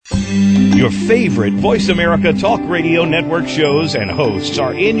Your favorite Voice America Talk Radio Network shows and hosts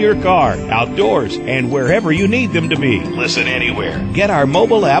are in your car, outdoors, and wherever you need them to be. Listen anywhere. Get our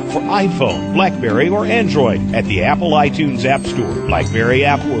mobile app for iPhone, BlackBerry, or Android at the Apple iTunes App Store, BlackBerry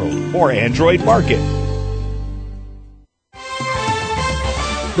App World, or Android Market.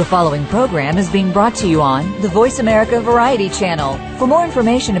 The following program is being brought to you on the Voice America Variety Channel. For more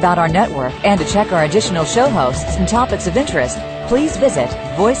information about our network and to check our additional show hosts and topics of interest, please visit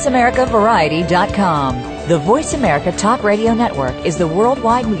voiceamericavariety.com. The Voice America Talk Radio Network is the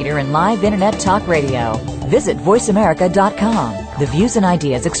worldwide leader in live Internet talk radio. Visit voiceamerica.com. The views and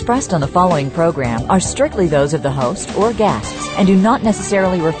ideas expressed on the following program are strictly those of the host or guests and do not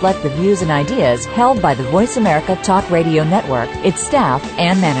necessarily reflect the views and ideas held by the Voice America Talk Radio Network, its staff,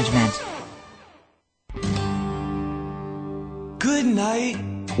 and management. Good night.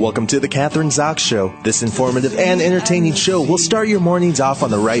 Welcome to the Kathryn Zox Show. This informative and entertaining show will start your mornings off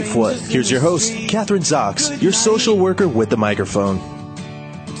on the right foot. Here's your host, Kathryn Zox, your social worker with the microphone.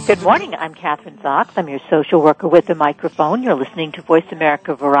 Good morning. I'm Kathryn Zox. I'm your social worker with the microphone. You're listening to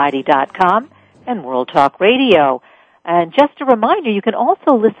VoiceAmericaVariety.com and World Talk Radio. And just a reminder, you can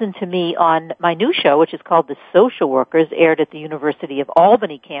also listen to me on my new show, which is called The Social Workers, aired at the University of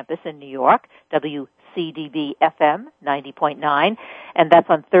Albany campus in New York, WCDB FM 90.9, and that's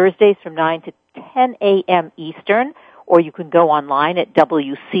on Thursdays from 9 to 10 a.m. Eastern, or you can go online at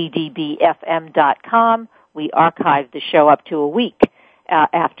WCDBFM.com. We archive the show up to a week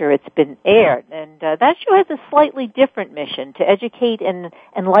after it's been aired. And that show has a slightly different mission to educate and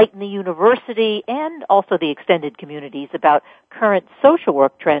enlighten the university and also the extended communities about current social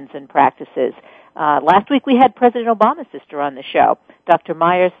work trends and practices. Last week we had President Obama's sister on the show, Dr.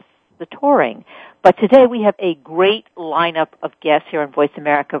 Myers Satoring. But today we have a great lineup of guests here on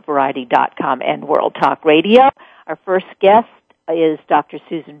VoiceAmericaVariety.com and World Talk Radio. Our first guest is Dr.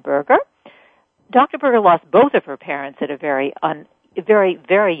 Susan Berger. Dr. Berger lost both of her parents at a very,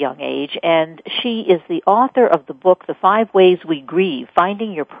 very young age, and she is the author of the book, The 5 Ways We Grieve,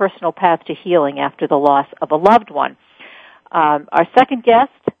 Finding Your Personal Path to Healing After the Loss of a Loved One. Our second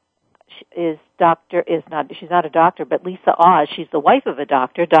guest she's not a doctor, but Lisa Oz. She's the wife of a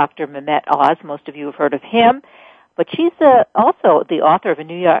doctor, Dr. Mehmet Oz. Most of you have heard of him. But she's also the author of a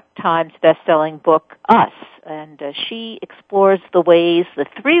New York Times best-selling book, Us. And she explores the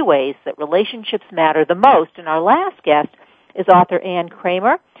 3 ways that relationships matter the most. And our last guest is author Ann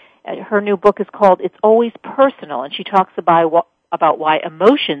Kramer. Her new book is called It's Always Personal, and she talks about why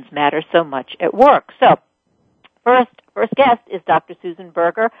emotions matter so much at work. So, first guest is Dr. Susan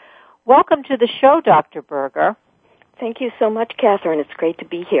Berger. Welcome to the show, Dr. Berger. Thank you so much, Kathryn. It's great to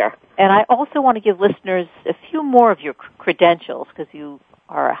be here. And I also want to give listeners a few more of your credentials, because you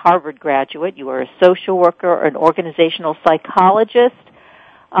are a Harvard graduate, you are a social worker, an organizational psychologist,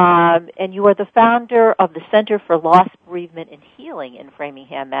 and you are the founder of the Center for Loss, Bereavement, and Healing in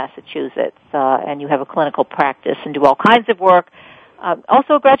Framingham, Massachusetts, and you have a clinical practice and do all kinds of work.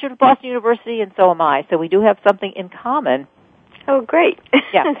 Also a graduate of Boston University, and so am I, so we do have something in common. Oh, great.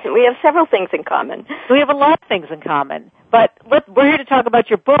 Yeah. We have several things in common. We have a lot of things in common. But we're here to talk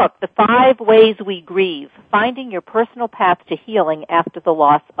about your book, The 5 Ways We Grieve, Finding Your Personal Path to Healing After the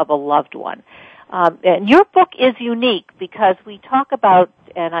Loss of a Loved One. And your book is unique because we talk about,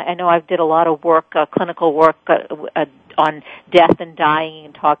 and I know I did a lot of work, clinical work on death and dying,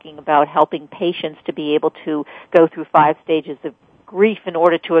 and talking about helping patients to be able to go through 5 stages of grief in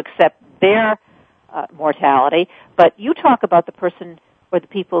order to accept their mortality, but you talk about the person or the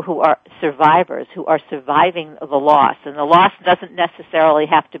people who are survivors, who are surviving the loss, and the loss doesn't necessarily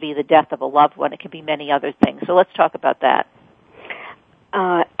have to be the death of a loved one. It can be many other things. So let's talk about that.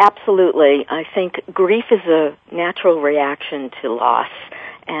 Absolutely. I think grief is a natural reaction to loss,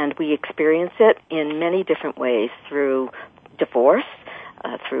 and we experience it in many different ways, through divorce,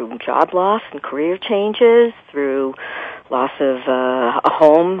 through job loss and career changes, through loss of a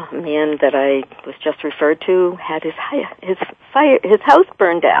home. A man that I was just referred to had his house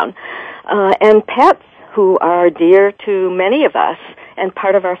burned down, and pets who are dear to many of us and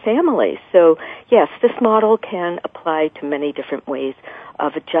part of our families. So yes, this model can apply to many different ways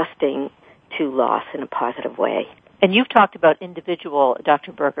of adjusting to loss in a positive way. And you've talked about individual,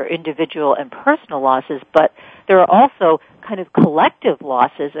 Dr. Berger, individual and personal losses, but there are also kind of collective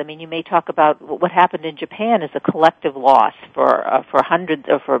losses. I mean, you may talk about what happened in Japan as a collective loss for hundreds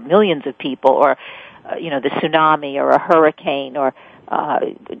or for millions of people, or the tsunami or a hurricane or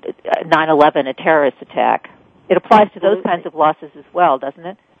 9/11, a terrorist attack. It applies to those kinds of losses as well, doesn't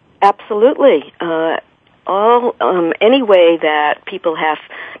it? Absolutely. Any way that people have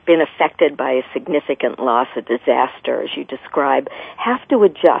been affected by a significant loss, a disaster, as you describe, have to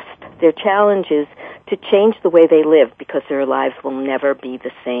adjust Their challenge is to change the way they live because their lives will never be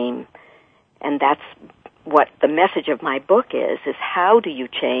the same. And that's what the message of my book is how do you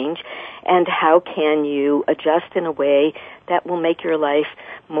change and how can you adjust in a way that will make your life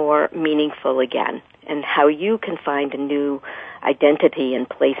more meaningful again, and how you can find a new identity and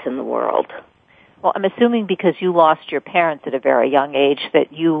place in the world. Well, I'm assuming because you lost your parents at a very young age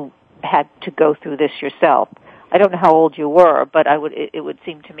that you had to go through this yourself. I don't know how old you were, but it would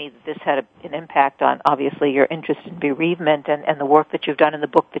seem to me that this had an impact on, obviously, your interest in bereavement and the work that you've done in the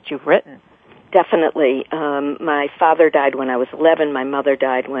book that you've written. Definitely. My father died when I was 11. My mother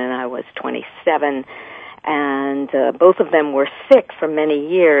died when I was 27. And both of them were sick for many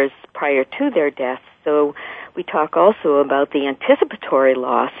years prior to their death. So we talk also about the anticipatory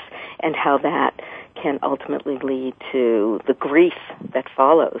loss and how that can ultimately lead to the grief that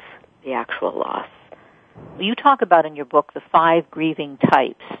follows the actual loss. You talk about in your book the 5 grieving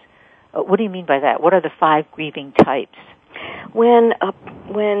types. What do you mean by that? What are the 5 grieving types? When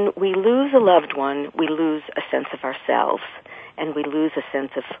we lose a loved one, we lose a sense of ourselves, and we lose a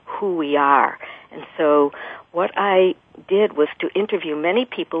sense of who we are. And so what I did was to interview many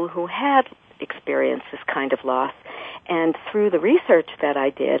people who had experienced this kind of loss, and through the research that I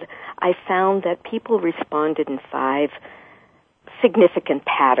did, I found that people responded in 5 significant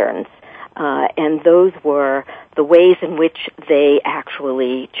patterns. And those were the ways in which they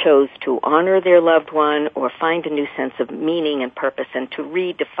actually chose to honor their loved one or find a new sense of meaning and purpose and to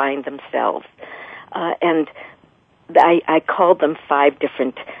redefine themselves. And I called them 5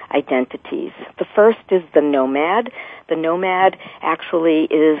 different identities. The first is the nomad. The nomad actually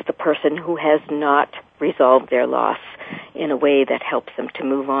is the person who has not resolved their loss in a way that helps them to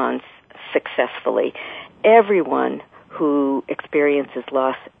move on successfully. Everyone who experiences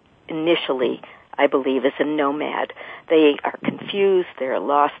loss initially, I believe, is a nomad. They are confused, they're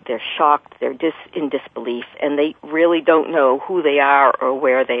lost, they're shocked, they're in disbelief, and they really don't know who they are or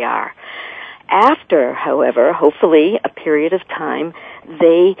where they are. After, however, hopefully a period of time,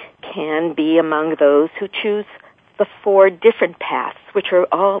 they can be among those who choose the 4 different paths, which are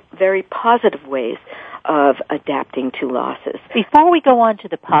all very positive ways of adapting to losses. Before we go on to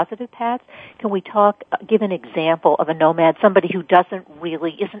the positive paths, can we give an example of a nomad, somebody who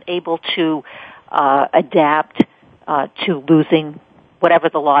isn't able to adapt to losing whatever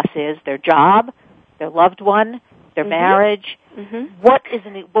the loss is, their job, their loved one, their marriage? Mm-hmm.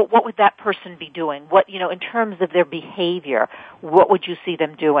 What would that person be doing? What, in terms of their behavior, what would you see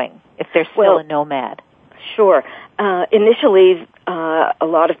them doing if they're still a nomad? Sure. Initially, a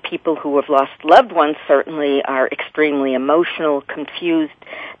lot of people who have lost loved ones certainly are extremely emotional, confused.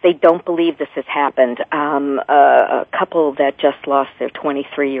 They don't believe this has happened. A couple that just lost their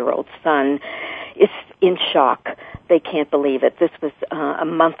 23-year-old son is in shock. They can't believe it. This was a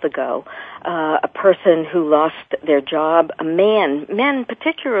month ago. A person who lost their job, men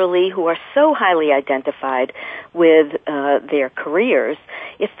particularly who are so highly identified with their careers,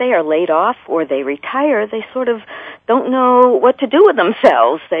 if they are laid off or they retire, they sort of don't know what to do with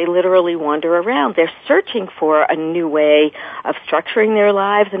themselves. They literally wander around. They're searching for a new way of structuring their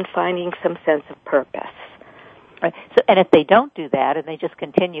lives and finding some sense of purpose. Right. So, and if they don't do that and they just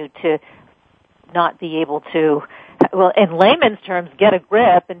continue to not be able to, well, in layman's terms, get a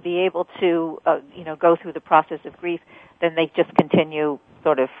grip and be able to, go through the process of grief, then they just continue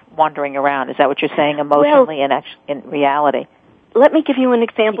sort of wandering around. Is that what you're saying, emotionally and in reality? Let me give you an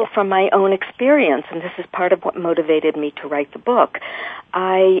example from my own experience, and this is part of what motivated me to write the book.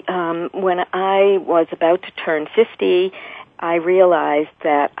 When I was about to turn 50, I realized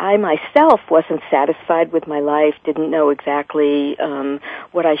that I myself wasn't satisfied with my life, didn't know exactly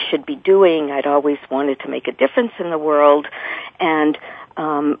what I should be doing. I'd always wanted to make a difference in the world, and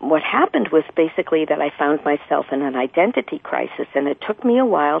what happened was basically that I found myself in an identity crisis, and it took me a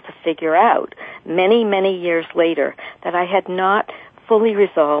while to figure out, many, many years later, that I had not fully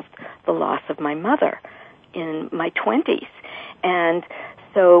resolved the loss of my mother in my 20s. And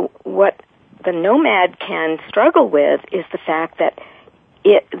so what the nomad can struggle with is the fact that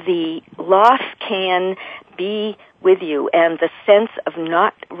the loss can be with you, and the sense of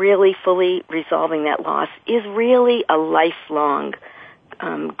not really fully resolving that loss is really a lifelong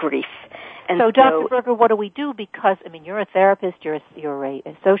grief. And so, Dr. Berger, what do we do? Because, you're a therapist, you're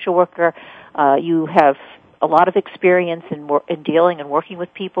a social worker, you have a lot of experience in dealing and working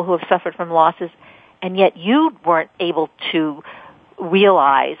with people who have suffered from losses, and yet you weren't able to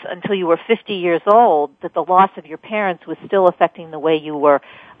realize until you were 50 years old that the loss of your parents was still affecting the way you were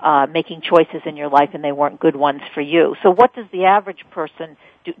making choices in your life, and they weren't good ones for you. So what does the average person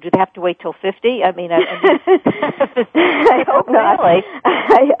do? Do they have to wait till 50? I mean, I hope not. Really?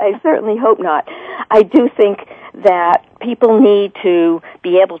 I certainly hope not. I do think that people need to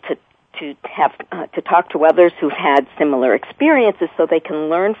be able to have to talk to others who've had similar experiences, so they can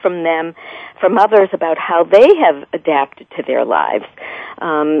learn from them, from others, about how they have adapted to their lives.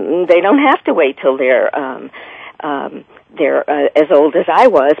 They don't have to wait till they're as old as I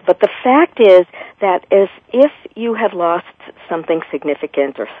was, but the fact is that if you have lost something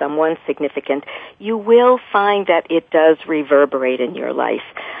significant or someone significant, you will find that it does reverberate in your life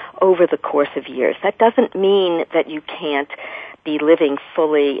over the course of years. That doesn't mean that you can't be living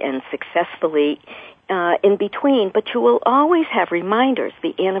fully and successfully in between, but you will always have reminders,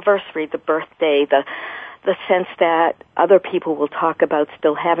 the anniversary, the birthday, the sense that other people will talk about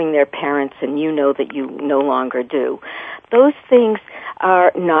still having their parents and you know that you no longer do. Those things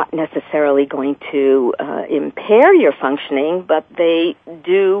are not necessarily going to impair your functioning, but they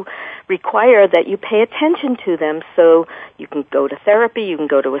do require that you pay attention to them. So you can go to therapy, you can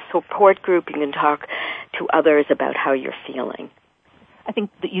go to a support group, you can talk to others about how you're feeling. I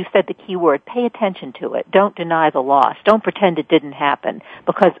think that you said the key word, pay attention to it. Don't deny the loss. Don't pretend it didn't happen,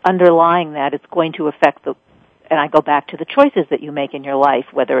 because underlying that, it's going to affect and I go back to the choices that you make in your life,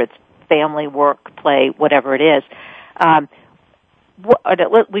 whether it's family, work, play, whatever it is.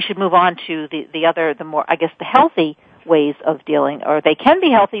 We should move on to the more, I guess, the healthy ways of dealing, or they can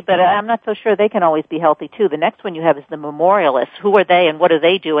be healthy, but I'm not so sure they can always be healthy too. The next one you have is the memorialists. Who are they and what do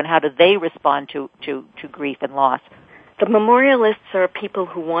they do and how do they respond to grief and loss? The memorialists are people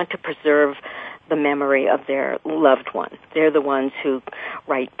who want to preserve the memory of their loved one. They're the ones who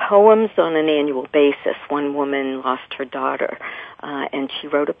write poems on an annual basis. One woman lost her daughter, and she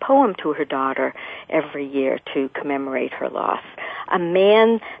wrote a poem to her daughter every year to commemorate her loss.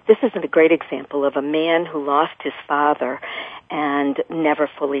 This is a great example of a man who lost his father and never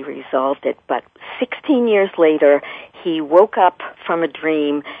fully resolved it, but 16 years later, he woke up from a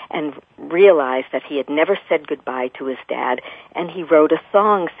dream and realized that he had never said goodbye to his dad, and he wrote a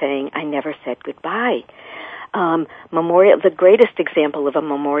song saying, "I never said goodbye." The greatest example of a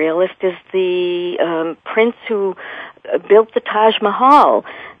memorialist is the prince who built the Taj Mahal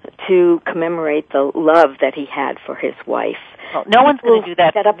to commemorate the love that he had for his wife. Well, no one's going to do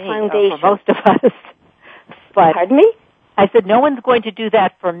that for me, or for most of us. But pardon me? I said no one's going to do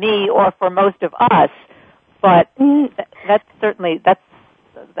that for me or for most of us. But that's certainly that's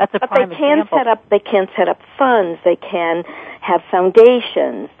a prime example. They can set up funds. They can have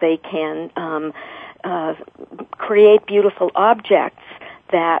foundations. They can create beautiful objects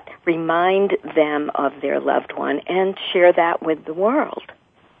that remind them of their loved one and share that with the world.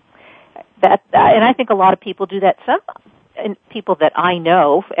 And I think a lot of people do that. Some people that I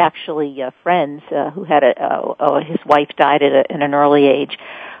know, actually friends who had his wife died at an early age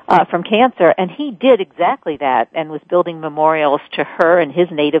from cancer, and he did exactly that and was building memorials to her in his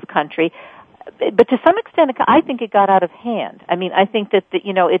native country. But to some extent, I think it got out of hand. I mean, I think that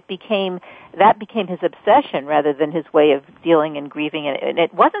it became his obsession rather than his way of dealing and grieving, and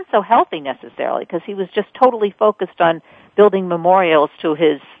it wasn't so healthy necessarily because he was just totally focused on building memorials to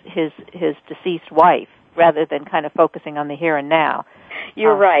his deceased wife rather than kind of focusing on the here and now.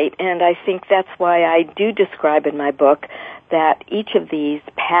 You're right, and I think that's why I do describe in my book that each of these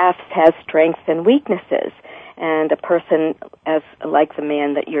paths has strengths and weaknesses. And a person like the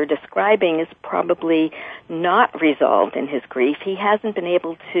man that you're describing is probably not resolved in his grief. He hasn't been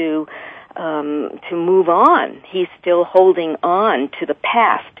able to move on. He's still holding on to the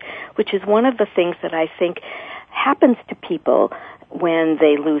past, which is one of the things that I think happens to people when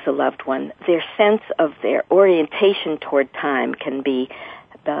they lose a loved one. Their sense of their orientation toward time can be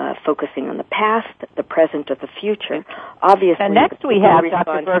focusing on the past, the present, or the future. Obviously, and next we have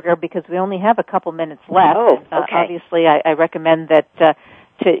Dr. Berger, because we only have a couple minutes left. Oh, okay. Obviously, I recommend that to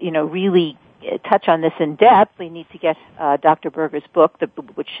really touch on this in depth. We need to get Dr. Berger's book,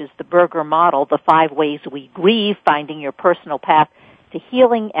 which is the Berger Model: The 5 Ways We Grieve: Finding Your Personal Path to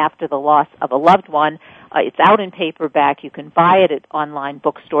Healing After the Loss of a Loved One. It's out in paperback. You can buy it at online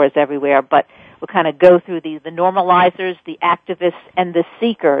bookstores everywhere, but we'll kind of go through the normalizers, the activists, and the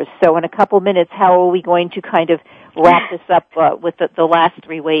seekers. So in a couple minutes, how are we going to kind of wrap this up with the last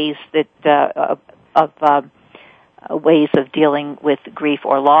 3 ways ways of dealing with grief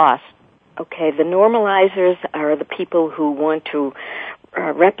or loss? Okay, the normalizers are the people who want to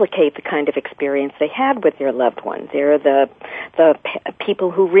replicate the kind of experience they had with their loved ones. They're the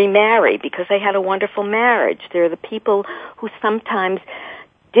people who remarry because they had a wonderful marriage. They're the people who sometimes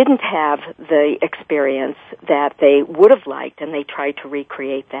didn't have the experience that they would have liked, and they tried to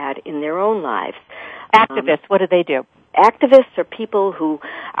recreate that in their own lives. Activists, what do they do? Activists are people who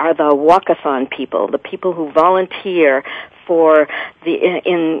are the walkathon people, the people who volunteer for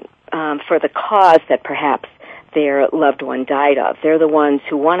the cause that perhaps their loved one died of. They're the ones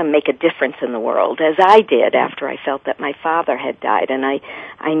who want to make a difference in the world, as I did after I felt that my father had died, and I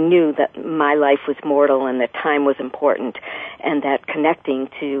knew that my life was mortal and that time was important, and that connecting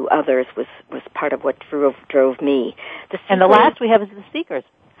to others was part of what drove me. And the last we have is the seekers.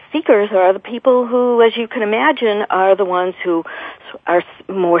 Seekers are the people who, as you can imagine, are the ones who are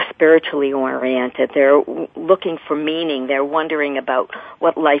more spiritually oriented. They're looking for meaning. They're wondering about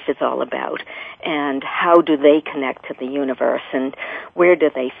what life is all about and how do they connect to the universe and where do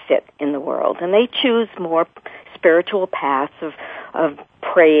they fit in the world. And they choose more spiritual paths of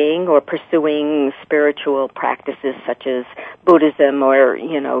praying or pursuing spiritual practices such as Buddhism or,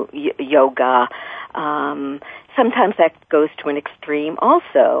 yoga. Sometimes that goes to an extreme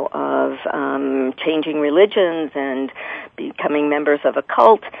also of changing religions and becoming members of a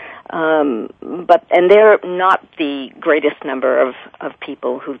cult. And they're not the greatest number of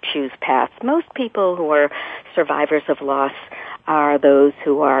people who choose paths. Most people who are survivors of loss are those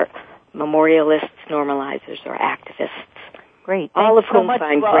who are memorialists, normalizers, or activists. Great. All of whom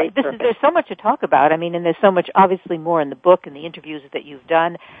find great purpose. There's so much to talk about. I mean, and there's so much, obviously, more in the book and the interviews that you've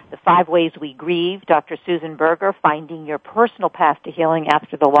done. The 5 Ways We Grieve, Dr. Susan Berger, Finding Your Personal Path to Healing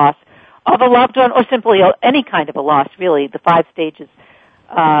After the Loss of a Loved One, or simply any kind of a loss, really. The 5 stages,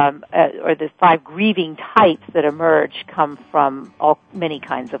 or the 5 grieving types that emerge come from many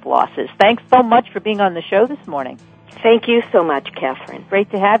kinds of losses. Thanks so much for being on the show this morning. Thank you so much, Kathryn. Great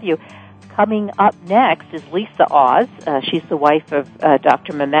to have you. Coming up next is Lisa Oz. She's the wife of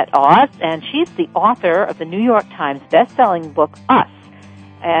Dr. Mehmet Oz, and she's the author of the New York Times best-selling book, Us.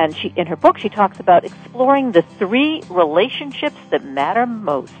 And in her book, she talks about exploring the 3 relationships that matter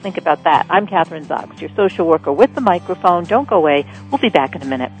most. Think about that. I'm Kathryn Zox, your social worker with the microphone. Don't go away. We'll be back in a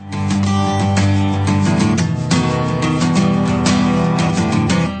minute.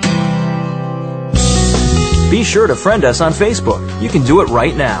 Be sure to friend us on Facebook. You can do it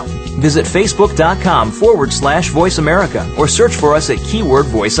right now. Visit Facebook.com/Voice America or search for us at keyword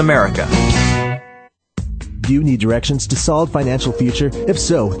Voice America. Do you need directions to solid financial future? If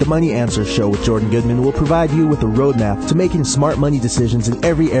so, the Money Answers Show with Jordan Goodman will provide you with a roadmap to making smart money decisions in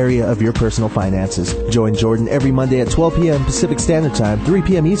every area of your personal finances. Join Jordan every Monday at 12 p.m. Pacific Standard Time, 3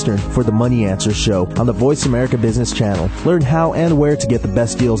 p.m. Eastern for the Money Answers Show on the Voice America Business Channel. Learn how and where to get the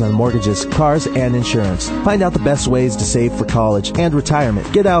best deals on mortgages, cars, and insurance. Find out the best ways to save for college and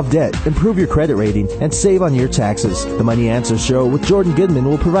retirement. Get out of debt, improve your credit rating, and save on your taxes. The Money Answers Show with Jordan Goodman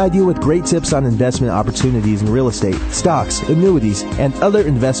will provide you with great tips on investment opportunities in real estate, stocks, annuities, and other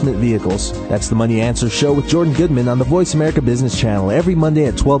investment vehicles. That's the Money Answers Show with Jordan Goodman on the Voice America Business Channel every Monday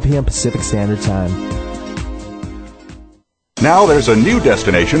at 12 p.m. Pacific Standard Time. Now there's a new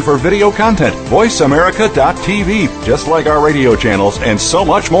destination for video content, VoiceAmerica.tv. Just like our radio channels and so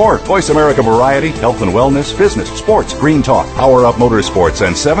much more. Voice America Variety, Health and Wellness, Business, Sports, Green Talk, Power Up Motorsports,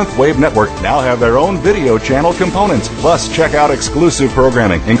 and Seventh Wave Network now have their own video channel components. Plus, check out exclusive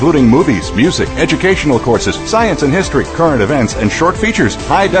programming, including movies, music, educational courses, science and history, current events, and short features.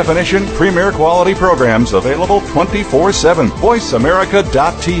 High-definition, premier quality programs available 24/7.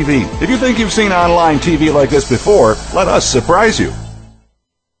 VoiceAmerica.tv. If you think you've seen online TV like this before, let us surprise you.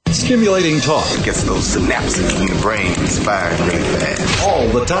 Stimulating talk gets those synapses in the brain firing really fast. All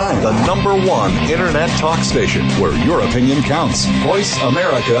the time. The #1 internet talk station where your opinion counts.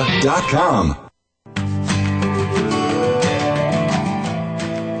 VoiceAmerica.com.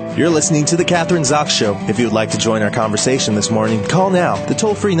 You're listening to The Kathryn Zox Show. If you would like to join our conversation this morning, call now. The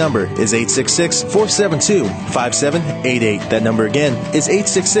toll-free number is 866-472-5788. That number again is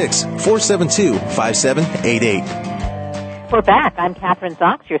 866-472-5788. We're back. I'm Kathryn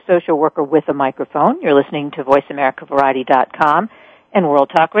Zox, your social worker with a microphone. You're listening to VoiceAmericaVariety.com and World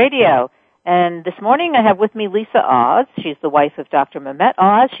Talk Radio. And this morning I have with me Lisa Oz. She's the wife of Dr. Mehmet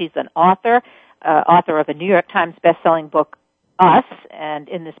Oz. She's an author of a New York Times best-selling book, Us. And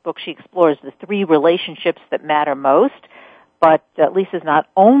in this book she explores the 3 relationships that matter most. But Lisa's not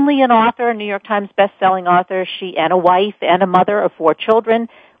only an author, a New York Times best-selling author, she and a wife and a mother of 4 children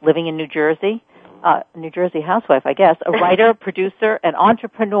living in New Jersey. New Jersey housewife, I guess, a writer, producer, and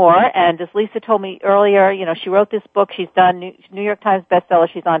entrepreneur. And as Lisa told me earlier, she wrote this book. She's done New York Times bestseller.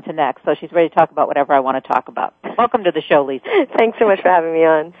 She's on to next. So she's ready to talk about whatever I want to talk about. Welcome to the show, Lisa. Thanks so much for having me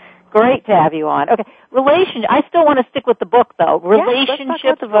on. Great to have you on. Okay, I still want to stick with the book, though.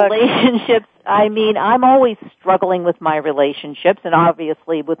 Relationships. I mean, I'm always struggling with my relationships, and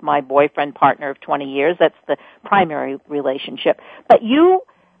obviously with my boyfriend, partner of 20 years. That's the primary relationship. But you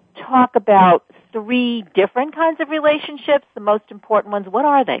talk about 3 different kinds of relationships, the most important ones. What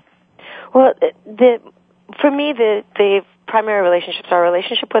are they? Well, for me, the primary relationships are our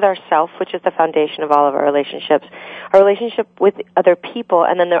relationship with ourselves, which is the foundation of all of our relationships, our relationship with other people,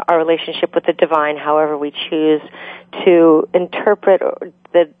 and then our relationship with the divine, however we choose to interpret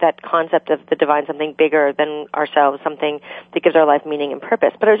that concept of the divine, something bigger than ourselves, something that gives our life meaning and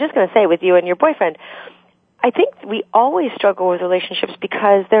purpose. But I was just going to say, with you and your boyfriend, I think we always struggle with relationships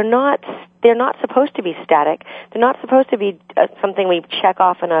because they're not supposed to be static. They're not supposed to be something we check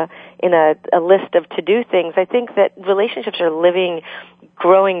off in a list of to-do things. I think that relationships are living,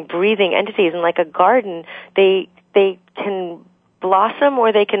 growing, breathing entities, and like a garden, they can blossom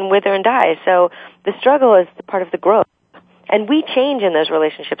or they can wither and die. So the struggle is part of the growth. And we change in those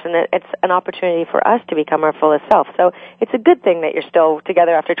relationships, and it's an opportunity for us to become our fullest self. So it's a good thing that you're still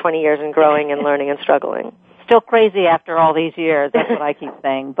together after 20 years and growing and learning and struggling. Still crazy after all these years. That's what I keep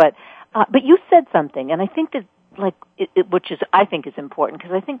saying. But you said something, and I think that which I think is important,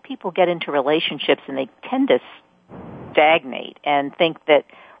 because I think people get into relationships and they tend to stagnate and think that,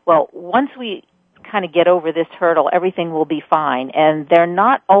 well, once we kind of get over this hurdle, everything will be fine. And they're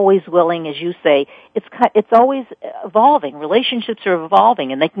not always willing, as you say. It's always evolving. Relationships are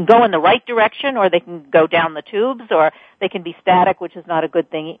evolving, and they can go in the right direction, or they can go down the tubes, or they can be static, which is not a good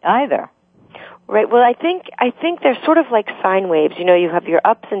thing either. Right. Well, I think they're sort of like sine waves. You have your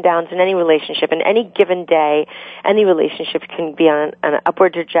ups and downs in any relationship. In any given day, any relationship can be on an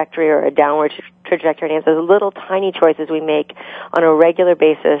upward trajectory or a downward trajectory. And it's those little tiny choices we make on a regular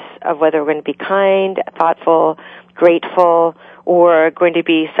basis of whether we're going to be kind, thoughtful, grateful, or going to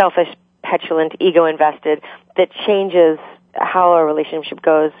be selfish, petulant, ego-invested that changes how our relationship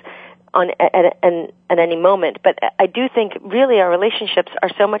goes at any moment. But I do think really our relationships are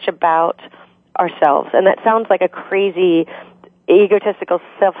so much about ourselves. And that sounds like a crazy, egotistical,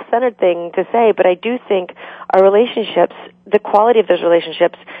 self-centered thing to say, but I do think our relationships, the quality of those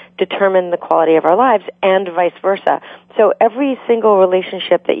relationships determine the quality of our lives, and vice versa. So every single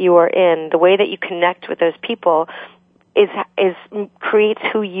relationship that you are in, the way that you connect with those people creates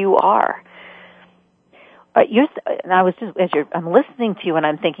who you are. And I'm listening to you and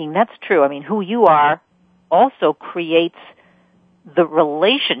I'm thinking that's true. I mean, who you are also creates the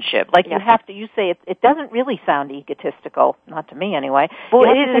relationship. Like you say it doesn't really sound egotistical, not to me anyway. Well,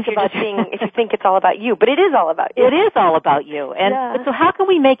 it is if you think it's all about you, but it is all about you. It is all about you. And so how can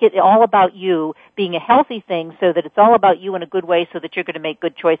we make it all about you being a healthy thing so that it's all about you in a good way so that you're going to make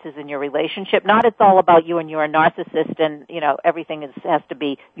good choices in your relationship? Not it's all about you and you're a narcissist and, everything has to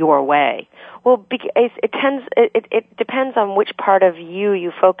be your way. Well, it depends on which part of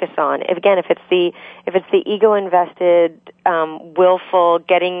you focus on. If it's the ego-invested, willful,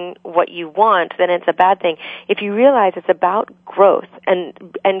 getting what you want, then it's a bad thing. If you realize it's about growth,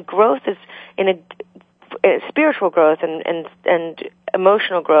 and growth is spiritual growth and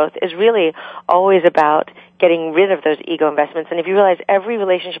emotional growth is really always about getting rid of those ego investments. And if you realize every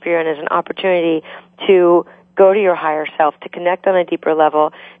relationship you're in is an opportunity to go to your higher self, to connect on a deeper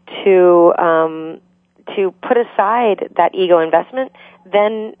level, to put aside that ego investment,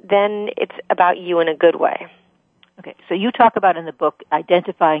 then it's about you in a good way. Okay, so you talk about in the book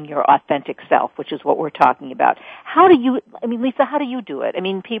identifying your authentic self, which is what we're talking about. Lisa, how do you do it? I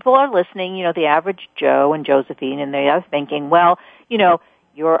mean, people are listening, the average Joe and Josephine, and they are thinking, well,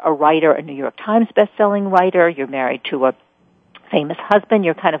 you're a writer, a New York Times best-selling writer, you're married to a famous husband,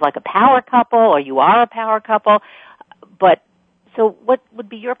 you're kind of like a power couple, or you are a power couple, but so what would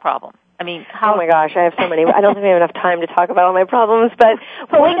be your problem? I mean, oh my gosh, I have so many. I don't think we have enough time to talk about all my problems, but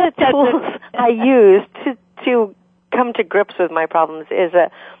one of the tools I use to come to grips with my problems is a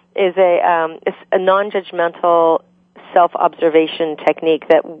non-judgmental self-observation technique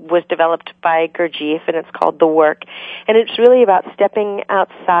that was developed by Gurdjieff, and it's called The Work. And it's really about stepping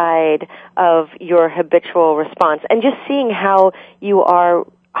outside of your habitual response and just seeing how you are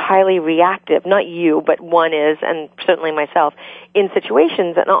highly reactive, not you, but one is, and certainly myself, in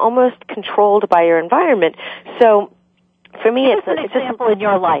situations and almost controlled by your environment. So for me, it's an example in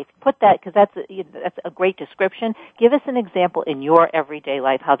your life. Put that, because that's a great description. Give us an example in your everyday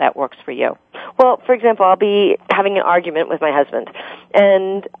life how that works for you. Well, for example, I'll be having an argument with my husband,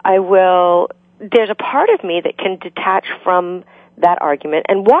 and I will there's a part of me that can detach from that argument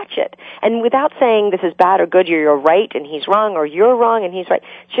and watch it. And without saying this is bad or good, you're right and he's wrong, or you're wrong and he's right,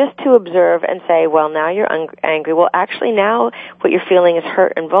 just to observe and say, well, now you're angry. Well, actually now what you're feeling is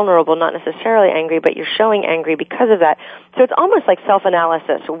hurt and vulnerable, not necessarily angry, but you're showing angry because of that. So it's almost like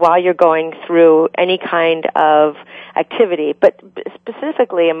self-analysis while you're going through any kind of activity, but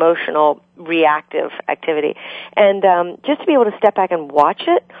specifically emotional, reactive activity. And just to be able to step back and watch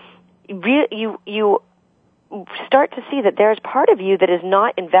it, you start to see that there's part of you that is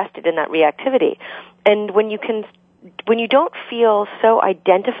not invested in that reactivity. And when you don't feel so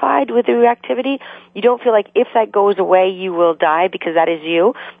identified with the reactivity, you don't feel like if that goes away, you will die because that is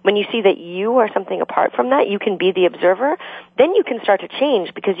you. When you see that you are something apart from that, you can be the observer, then you can start to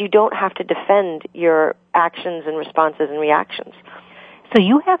change because you don't have to defend your actions and responses and reactions. So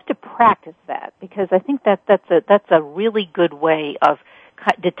you have to practice that, because I think that's a really good way of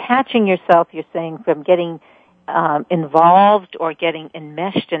detaching yourself, you're saying, from getting involved or getting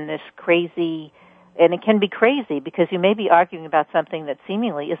enmeshed in this crazy, and it can be crazy because you may be arguing about something that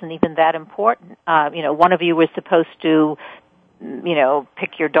seemingly isn't even that important. One of you was supposed to,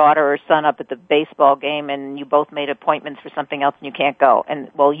 pick your daughter or son up at the baseball game, and you both made appointments for something else and you can't go.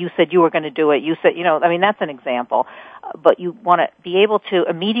 And, well, you said you were going to do it. You said, that's an example. But you want to be able to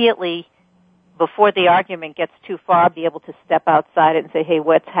immediately, before the argument gets too far, be able to step outside it and say, hey,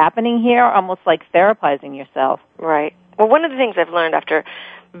 what's happening here? Almost like therapizing yourself. Right. Well, one of the things I've learned after,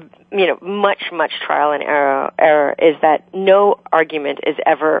 much trial and error is that no argument is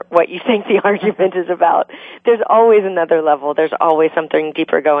ever what you think the argument is about. There's always another level. There's always something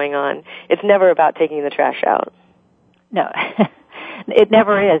deeper going on. It's never about taking the trash out. No, it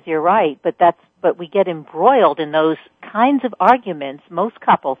never is. You're right. But we get embroiled in those kinds of arguments, most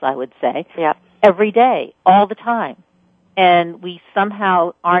couples, I would say, every day, all the time. And we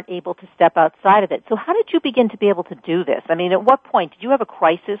somehow aren't able to step outside of it. So how did you begin to be able to do this? I mean, at what point? Did you have a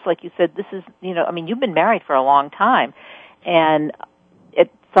crisis? Like you said, this is, you've been married for a long time. And at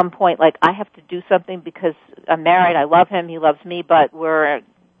some point, like, I have to do something because I'm married, I love him, he loves me, but we're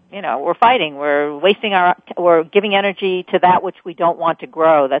fighting. We're giving energy to that which we don't want to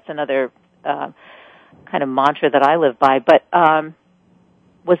grow. That's another kind of mantra that I live by. But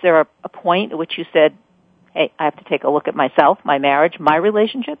was there a point at which you said, hey, I have to take a look at myself, my marriage, my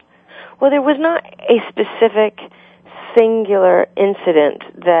relationships? Well, there was not a specific singular incident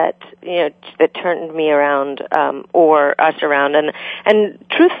that turned me around or us around, and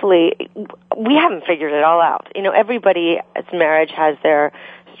truthfully, we haven't figured it all out. Everybody's marriage has their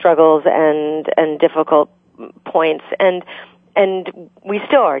struggles and difficult points, and we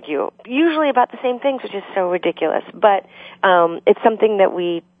still argue, usually about the same things, which is so ridiculous. But it's something that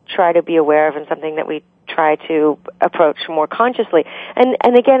we try to be aware of and something that we try to approach more consciously.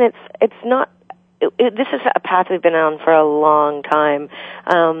 And again, it's not. This is a path we've been on for a long time.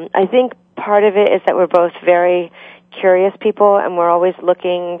 I think part of it is that we're both very curious people, and we're always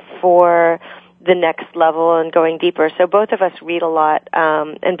looking for the next level and going deeper. So both of us read a lot,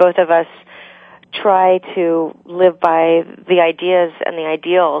 and both of us try to live by the ideas and the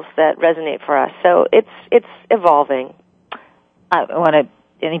ideals that resonate for us. So it's evolving. I want to,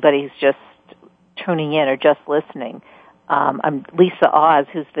 anybody who's just tuning in or just listening, I'm Lisa Oz,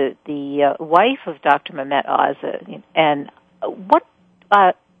 who's the wife of Dr. Mehmet Oz, and what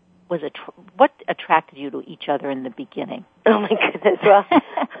attracted you to each other in the beginning? Oh my goodness! Well,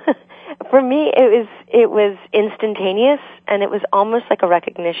 for me, it was instantaneous, and it was almost like a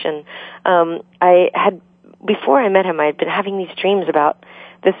recognition. Before I met him, I had been having these dreams about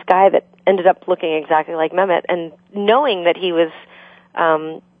this guy that ended up looking exactly like Mehmet, and knowing that he was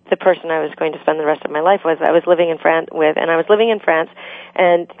the person I was going to spend the rest of my life with. I was living in France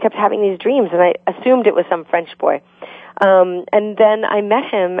and kept having these dreams, and I assumed it was some French boy. And then I met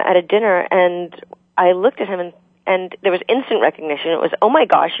him at a dinner, and I looked at him, and there was instant recognition. It was, oh my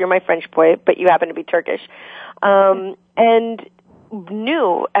gosh, you're my French boy, but you happen to be Turkish. And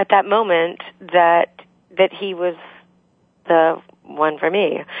knew at that moment that he was the one for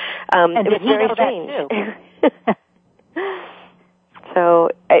me. And it was very strange. So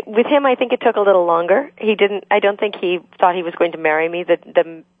with him, I think it took a little longer. I don't think he thought he was going to marry me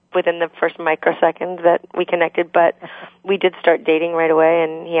within the first microsecond that we connected, but we did start dating right away,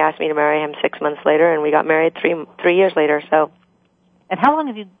 and he asked me to marry him 6 months later, and we got married 3 years later. So. And how long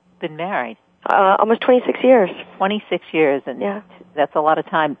have you been married? Almost 26 years. 26 years, and yeah. That's a lot of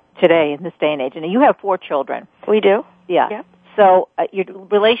time today in this day and age. And you have 4 children. We do. Yeah. Yep. So your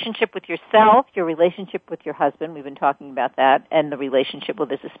relationship with yourself, your relationship with your husband, we've been talking about that, and the relationship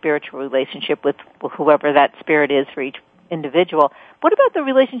with a spiritual relationship with whoever that spirit is for each individual. What about the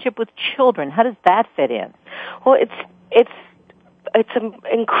relationship with children? How does that fit in? Well, it's an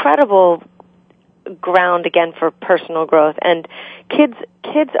incredible ground again for personal growth, and kids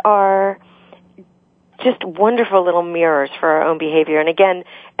are just wonderful little mirrors for our own behavior. And again,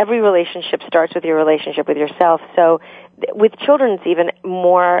 every relationship starts with your relationship with yourself. So with children, it's even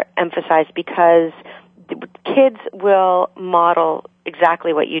more emphasized because kids will model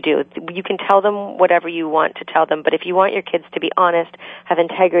exactly what you do. You can tell them whatever you want to tell them, but if you want your kids to be honest, have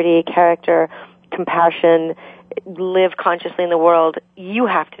integrity, character, compassion, live consciously in the world, you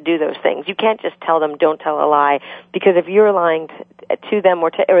have to do those things. You can't just tell them, don't tell a lie, because if you're lying to them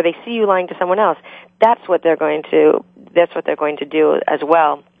or they see you lying to someone else, that's what they're going to do as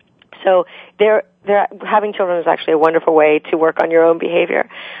well. So having children is actually a wonderful way to work on your own behavior.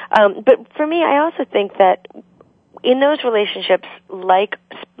 But for me, I also think that in those relationships, like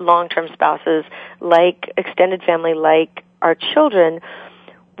long-term spouses, like extended family, like our children,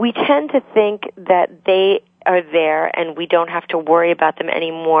 we tend to think that they are there and we don't have to worry about them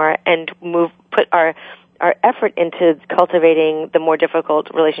anymore and put our effort into cultivating the more difficult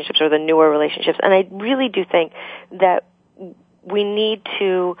relationships or the newer relationships. And I really do think that we need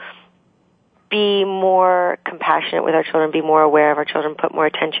to be more compassionate with our children, be more aware of our children, put more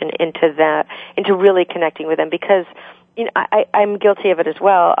attention into really connecting with them, because I'm guilty of it as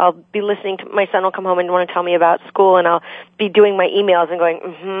well. I'll be listening to my son will come home and want to tell me about school, and I'll be doing my emails and going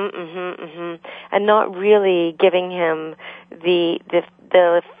and not really giving him the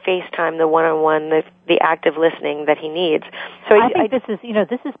FaceTime, the one-on-one, the active listening that he needs. So I think this is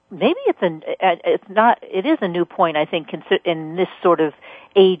maybe it is a new point, I think, in this sort of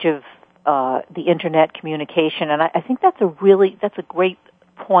age of the internet communication, and I think that's a great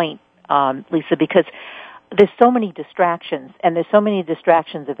point, Lisa, because there's so many distractions, and there's so many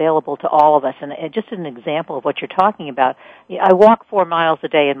distractions available to all of us. And just an example of what you're talking about, I walk 4 miles a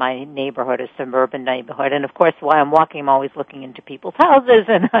day in my neighborhood, a suburban neighborhood, and of course while I'm walking I'm always looking into people's houses,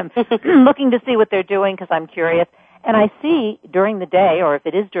 and I'm looking to see what they're doing because I'm curious. And I see during the day, or if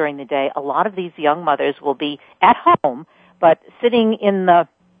it is during the day, a lot of these young mothers will be at home, but sitting in the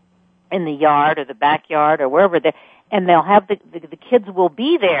yard or the backyard or wherever and they'll have the kids will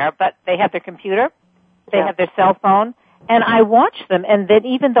be there, but they have their computer, they have their cell phone, and I watch them, and then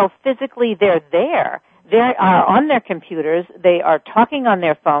even though physically they're there, they are on their computers, they are talking on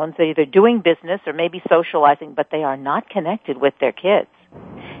their phones, they're either doing business or maybe socializing, but they are not connected with their kids.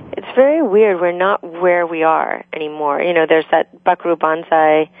 It's very weird. We're not where we are anymore. There's that Buckaroo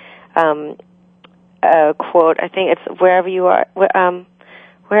Banzai quote. I think it's wherever you are,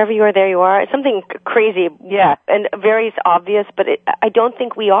 there you are. It's something crazy, and very obvious, but I don't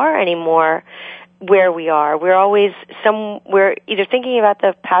think we are anymore where we are. We're either thinking about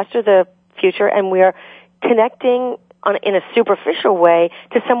the past or the future, and we're connecting in a superficial way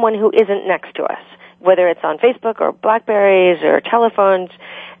to someone who isn't next to us, whether it's on Facebook or BlackBerries or telephones,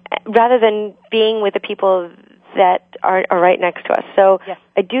 rather than being with the people that are right next to us. So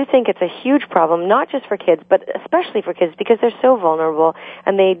I do think it's a huge problem, not just for kids, but especially for kids, because they're so vulnerable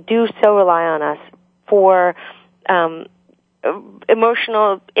and they do so rely on us for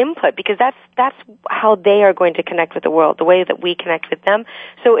emotional input, because that's how they are going to connect with the world, the way that we connect with them.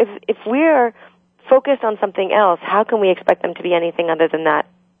 So if we're focused on something else, how can we expect them to be anything other than that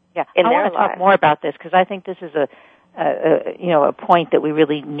in their lives? I want to talk more about this, because I think this is a point that we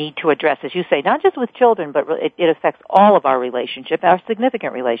really need to address, as you say, not just with children, but it affects all of our relationships, our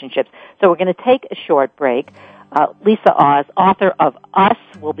significant relationships. So we're going to take a short break. Lisa Oz, author of Us,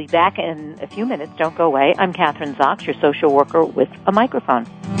 will be back in a few minutes. Don't go away. I'm Kathryn Zox, your social worker with a microphone.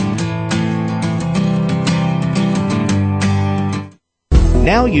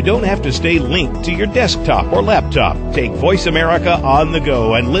 Now you don't have to stay linked to your desktop or laptop. Take Voice America on the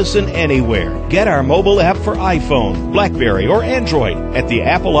go and listen anywhere. Get our mobile app for iPhone, BlackBerry, or Android at the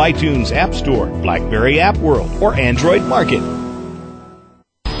Apple iTunes App Store, BlackBerry App World, or Android Market.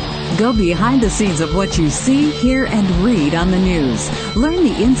 Go behind the scenes of what you see, hear, and read on the news. Learn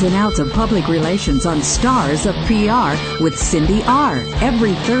the ins and outs of public relations on Stars of PR with Cindy R.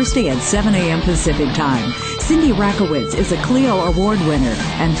 every Thursday at 7 a.m. Pacific Time. Cindy Rakowitz is a Clio Award winner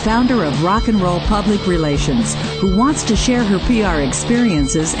and founder of Rock and Roll Public Relations, who wants to share her PR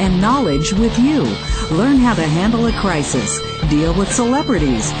experiences and knowledge with you. Learn how to handle a crisis, deal with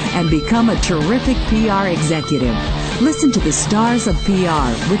celebrities, and become a terrific PR executive. Listen to the Stars of PR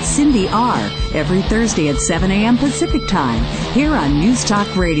with Cindy R. every Thursday at 7 a.m. Pacific Time here on News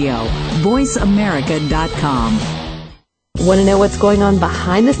Talk Radio, VoiceAmerica.com. Want to know what's going on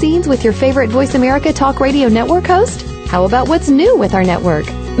behind the scenes with your favorite Voice America Talk Radio Network host? How about what's new with our network?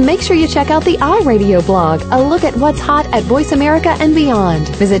 Make sure you check out the iRadio blog, a look at what's hot at Voice America and beyond.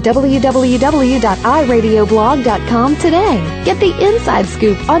 Visit www.iradioblog.com today. Get the inside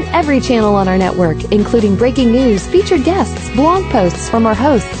scoop on every channel on our network, including breaking news, featured guests, blog posts from our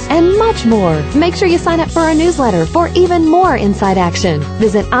hosts, and much more. Make sure you sign up for our newsletter for even more inside action.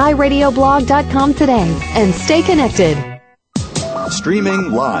 Visit iradioblog.com today and stay connected.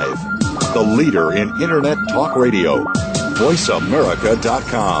 Streaming live, the leader in Internet talk radio,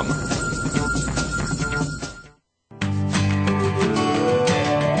 voiceamerica.com.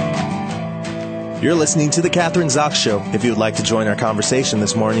 You're listening to The Kathryn Zox Show. If you would like to join our conversation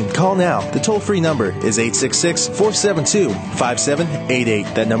this morning, call now. The toll-free number is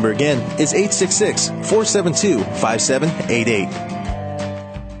 866-472-5788. That number again is 866-472-5788.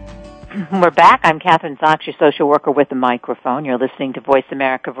 We're back. I'm Kathryn Zox, your social worker with a microphone. You're listening to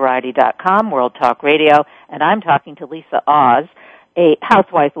VoiceAmericaVariety.com, World Talk Radio, and I'm talking to Lisa Oz, a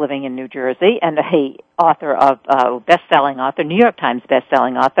housewife living in New Jersey and a author of best-selling author, New York Times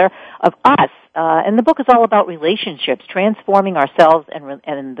best-selling author of Us. And the book is all about relationships, transforming ourselves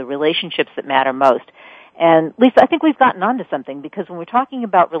and the relationships that matter most. And Lisa, I think we've gotten onto something, because when we're talking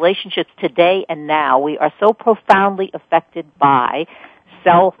about relationships today and now, we are so profoundly affected by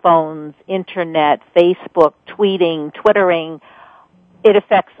cell phones, internet, Facebook, tweeting, Twittering. It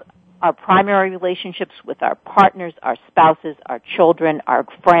affects our primary relationships with our partners, our spouses, our children, our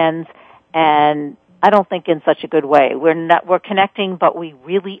friends, and I don't think in such a good way. We're connecting, but we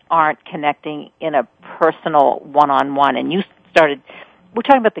really aren't connecting in a personal one-on-one. And we're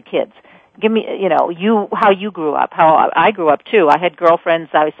talking about the kids. Give me, how you grew up, how I grew up too. I had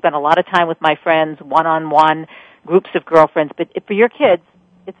girlfriends. I spent a lot of time with my friends, one-on-one, groups of girlfriends. But for your kids,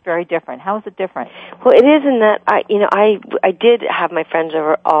 it's very different. How is it different? Well, it is in that I did have my friends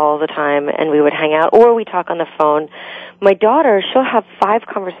over all the time, and we would hang out, or we talk on the phone. My daughter, she'll have 5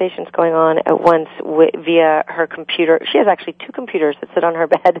 conversations going on at once via her computer. She has actually 2 computers that sit on her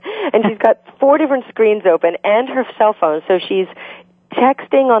bed, and she's got 4 different screens open and her cell phone. So she's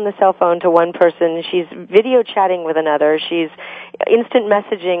texting on the cell phone to one person, she's video chatting with another, she's instant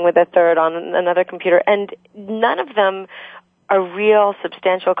messaging with a third on another computer, and none of them are real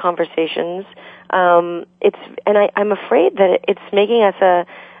substantial conversations. I'm afraid that it's making us a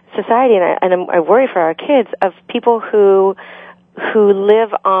society, and I worry for our kids, of people who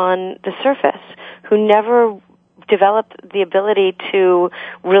live on the surface, who never develop the ability to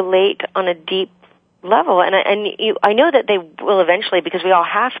relate on a deep level. And I know that they will eventually, because we all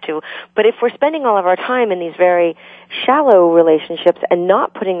have to, but if we're spending all of our time in these very shallow relationships and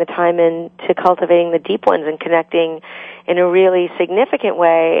not putting the time into cultivating the deep ones and connecting in a really significant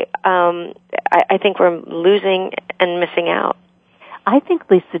way, I think we're losing and missing out. I think,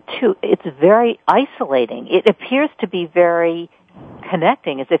 Lisa, too, it's very isolating. It appears to be very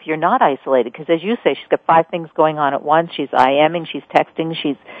connecting, as if you're not isolated, because as you say, she's got 5 things going on at once. She's IMing, she's texting,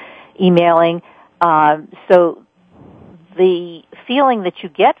 she's emailing. So the feeling that you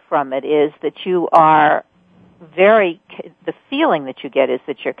get from it is that you are the feeling that you get is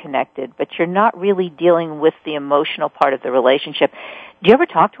that you're connected, but you're not really dealing with the emotional part of the relationship. Do you ever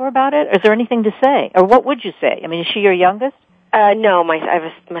talk to her about it? Or is there anything to say? Or what would you say? I mean, is she your youngest? No, my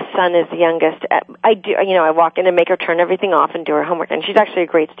son is the youngest. I do, I walk in and make her turn everything off and do her homework, and she's actually a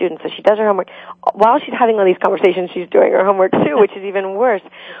great student, so she does her homework. While she's having all these conversations, she's doing her homework too, which is even worse.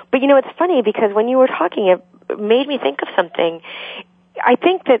 But it's funny, because when you were talking, it made me think of something. I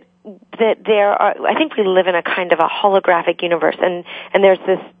think that I think we live in a kind of a holographic universe, and there's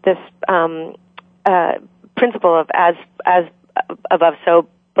this principle of as above, so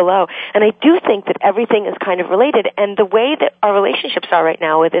below. And I do think that everything is kind of related, and the way that our relationships are right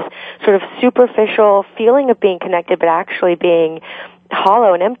now, with this sort of superficial feeling of being connected but actually being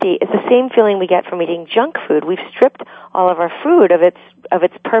hollow and empty, is the same feeling we get from eating junk food. We've stripped all of our food of its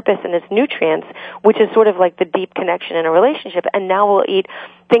purpose and its nutrients, which is sort of like the deep connection in a relationship, and now we'll eat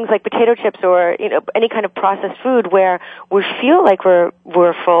things like potato chips or any kind of processed food where we feel like we're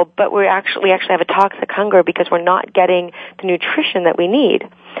full, but we actually have a toxic hunger because we're not getting the nutrition that we need.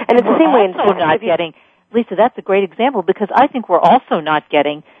 And it's the same way in sex. Lisa, that's a great example, because I think we're also not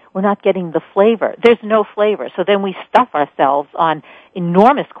getting the flavor. There's no flavor. So then we stuff ourselves on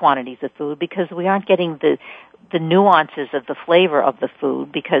enormous quantities of food because we aren't getting the nuances of the flavor of the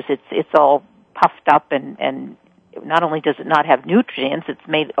food, because it's all puffed up, and not only does it not have nutrients, it's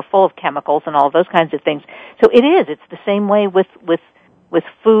made full of chemicals and all those kinds of things. So it's the same way with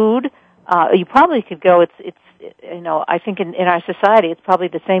food. You probably could go, I think in our society, it's probably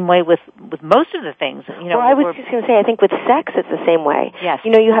the same way with most of the things. Well, I was just going to say, I think with sex, it's the same way. Yes.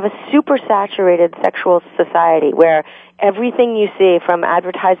 You have a super saturated sexual society where everything you see, from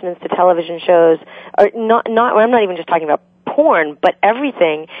advertisements to television shows, or I'm not even just talking about porn, but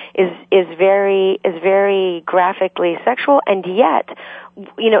everything is very graphically sexual, and yet,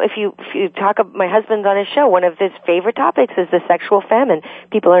 if you talk, my husband's on his show, one of his favorite topics is the sexual famine.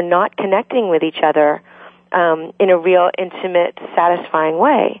 People are not connecting with each other in a real intimate, satisfying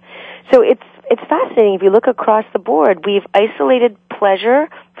way. So it's fascinating. If you look across the board, we've isolated pleasure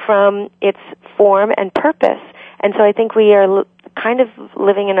from its form and purpose, and so I think we are kind of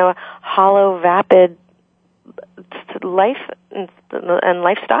living in a hollow, vapid life and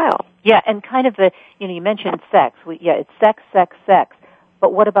lifestyle. Yeah, and kind of you mentioned sex. It's sex, sex, sex.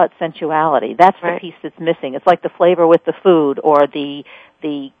 But what about sensuality? That's the piece that's missing. It's like the flavor with the food, or the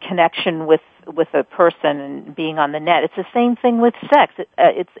connection with a person and being on the net. It's the same thing with sex.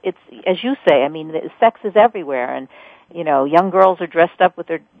 It's as you say. I mean, sex is everywhere, and young girls are dressed up with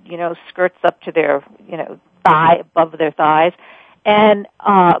their skirts up to their above their thighs, and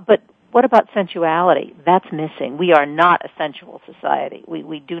but what about sensuality? That's missing. We are not a sensual society.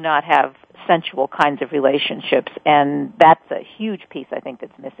 We do not have sensual kinds of relationships, and that's a huge piece I think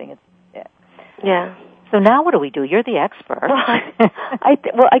that's missing. Yeah. So now what do we do? You're the expert.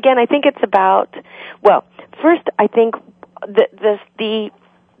 Well, again, I think it's about, first I think the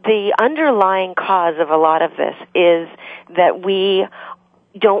underlying cause of a lot of this is that we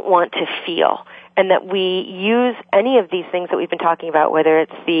don't want to feel, and that we use any of these things that we've been talking about, whether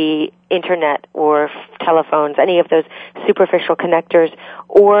it's the internet or telephones, any of those superficial connectors,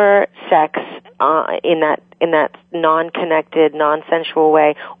 or sex in that non-connected, non-sensual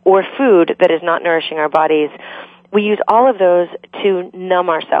way, or food that is not nourishing our bodies. We use all of those to numb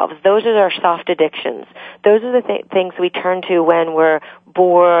ourselves. Those are our soft addictions. Those are the things we turn to when we're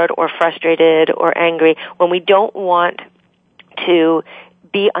bored or frustrated or angry, when we don't want to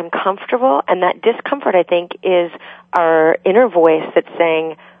be uncomfortable, and that discomfort, I think, is our inner voice that's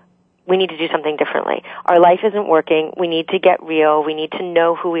saying, we need to do something differently. Our life isn't working. We need to get real. We need to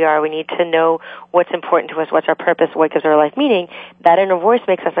know who we are. We need to know what's important to us, what's our purpose, what gives our life meaning. That inner voice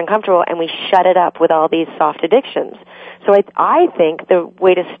makes us uncomfortable, and we shut it up with all these soft addictions. So I think the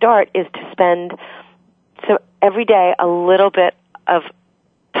way to start is to spend every day a little bit of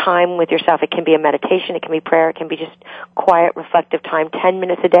time with yourself. It can be a meditation, it can be prayer, it can be just quiet, reflective time, 10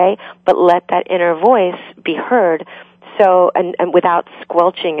 minutes a day, but let that inner voice be heard, and without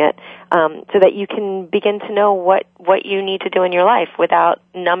squelching it, so that you can begin to know what you need to do in your life without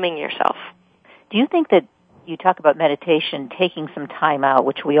numbing yourself. Do you think that you talk about meditation, taking some time out,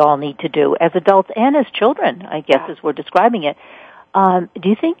 which we all need to do as adults and as children, I guess, as we're describing it, do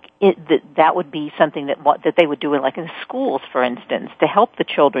you think that would be something that they would do in schools, for instance, to help the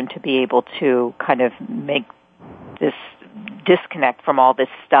children to be able to kind of make this disconnect from all this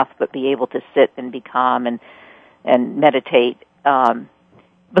stuff, but be able to sit and be calm and meditate?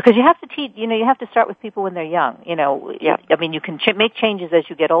 Because you have to teach, you have to start with people when they're young. I mean, you can make changes as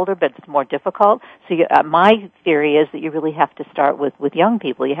you get older, but it's more difficult. So my theory is that you really have to start with young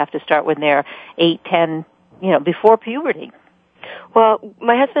people. You have to start when they're 8, 10, before puberty. Well,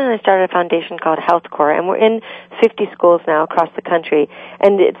 my husband and I started a foundation called Health Corps, and we're in 50 schools now across the country,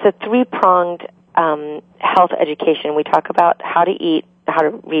 and it's a 3-pronged health education. We talk about how to eat, how to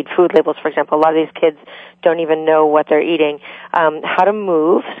read food labels, for example. A lot of these kids don't even know what they're eating. How to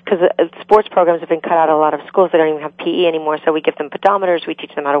move, because sports programs have been cut out of a lot of schools. They don't even have PE anymore, so we give them pedometers. We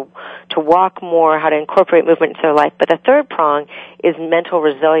teach them how to walk more, how to incorporate movement into their life. But the third prong is mental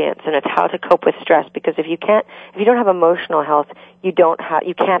resilience, and it's how to cope with stress, because if you don't have emotional health, you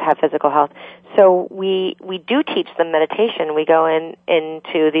can't have physical health. So we do teach them meditation. We go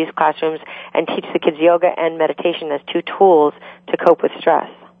into these classrooms and teach the kids yoga and meditation as 2 tools to cope with stress.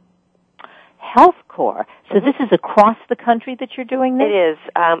 Health Corps. So this is across the country that you're doing this? It is.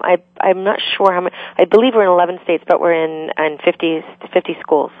 I'm not sure how many. I believe we're in 11 states, but we're in 50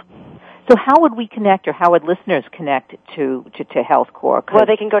 schools. So how would we connect, or how would listeners connect to Health Corps? Well,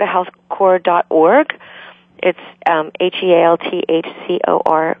 they can go to healthcorps.org. It's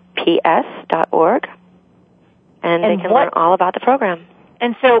HEALTHCORPS.org, and they can learn all about the program.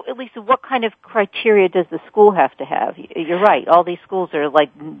 And so, Lisa, what kind of criteria does the school have to have? You're right. All these schools are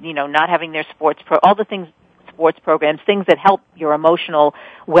not having their sports programs, things that help your emotional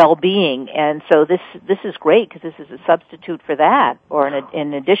well-being. And so this is great, because this is a substitute for that, or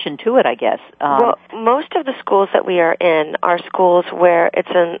in addition to it, I guess. Well, most of the schools that we are in are schools where it's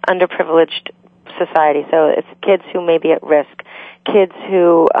an underprivileged society. So it's kids who may be at risk, kids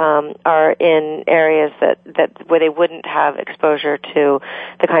who are in areas that where they wouldn't have exposure to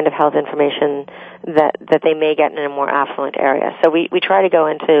the kind of health information that they may get in a more affluent area. So we try to go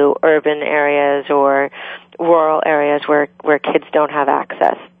into urban areas or rural areas where kids don't have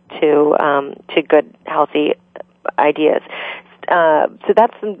access to good, healthy ideas. So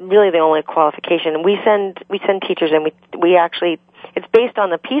that's really the only qualification. We send teachers, and we actually, it's based on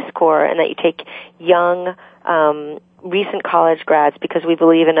the Peace Corps, and that you take young, recent college grads, because we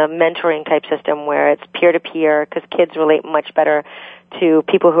believe in a mentoring type system where it's peer-to-peer, because kids relate much better to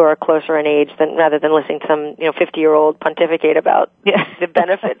people who are closer in age rather than listening to some 50-year-old pontificate about the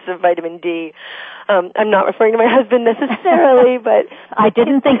benefits of vitamin D. I'm not referring to my husband necessarily, but I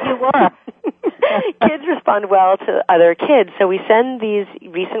didn't think you were. Kids respond well to other kids, so we send these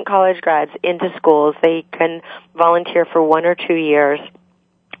recent college grads into schools. They can volunteer for 1 or 2 years,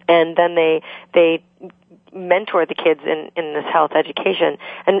 and then they mentor the kids in this health education.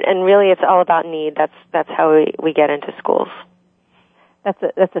 And really, it's all about need. That's how we get into schools. That's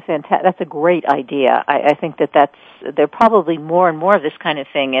a great idea. I think that's there probably more and more of this kind of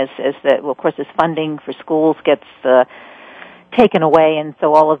thing as that. Well, of course, as funding for schools gets taken away, and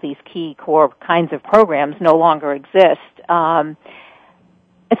so all of these key core kinds of programs no longer exist.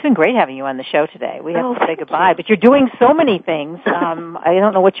 It's been great having you on the show today. We have to say goodbye, but you're doing so many things. I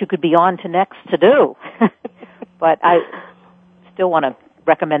don't know what you could be on to next to do, but I still want to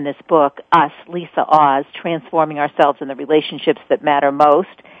recommend this book, Us, Lisa Oz, Transforming Ourselves in the Relationships That Matter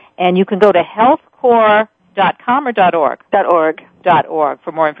Most. And you can go to healthcore.com or .org? .org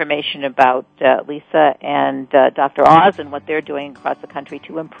for more information about Lisa and Dr. Oz and what they're doing across the country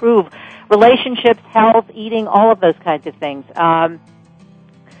to improve relationships, health, eating, all of those kinds of things.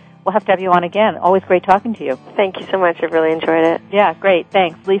 We'll have to have you on again. Always great talking to you. Thank you so much. I've really enjoyed it. Yeah, great.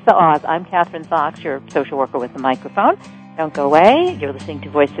 Thanks. Lisa Oz. I'm Kathryn Zox, your social worker with the microphone. Don't go away. You're listening to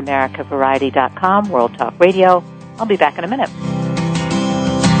VoiceAmericaVariety.com, World Talk Radio. I'll be back in a minute.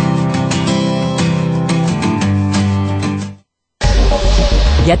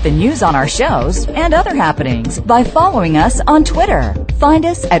 Get the news on our shows and other happenings by following us on Twitter. Find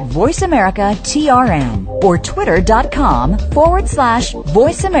us at VoiceAmericaTRN or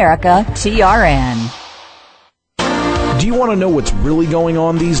twitter.com/VoiceAmericaTRN. Do you want to know what's really going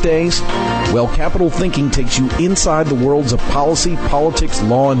on these days? Well, Capital Thinking takes you inside the worlds of policy, politics,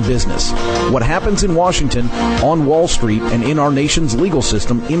 law, and business. What happens in Washington, on Wall Street, and in our nation's legal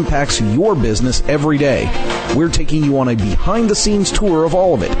system impacts your business every day. We're taking you on a behind-the-scenes tour of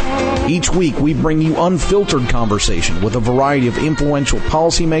all of it. Each week, we bring you unfiltered conversation with a variety of influential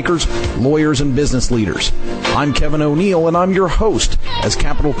policymakers, lawyers, and business leaders. I'm Kevin O'Neill, and I'm your host as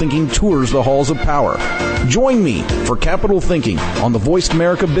Capital Thinking tours the halls of power. Join me for Capital Thinking on the Voice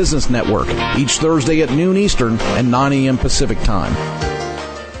America Business Network each Thursday at noon Eastern and 9 a.m. Pacific Time.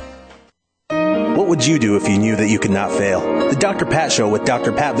 What would you do if you knew that you could not fail? The Dr. Pat Show with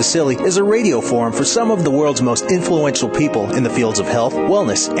Dr. Pat Vasili is a radio forum for some of the world's most influential people in the fields of health,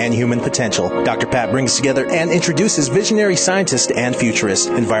 wellness, and human potential. Dr. Pat brings together and introduces visionary scientists and futurists,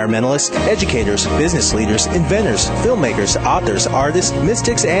 environmentalists, educators, business leaders, inventors, filmmakers, authors, artists,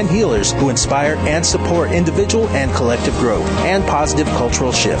 mystics, and healers who inspire and support individual and collective growth and positive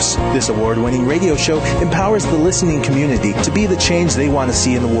cultural shifts. This award-winning radio show empowers the listening community to be the change they want to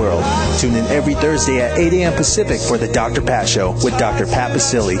see in the world. Tune in every Thursday at 8 a.m. Pacific for the Dr. Pat Show with Dr. Pat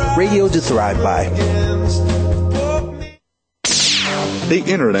Vasili, radio to thrive by. The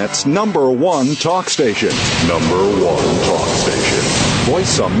Internet's #1 talk station. #1 talk station.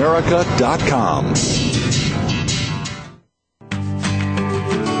 VoiceAmerica.com.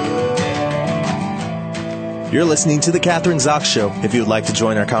 You're listening to The Kathryn Zox Show. If you would like to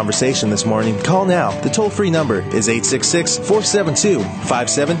join our conversation this morning, call now. The toll-free number is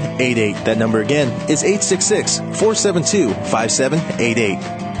 866-472-5788. That number again is 866-472-5788.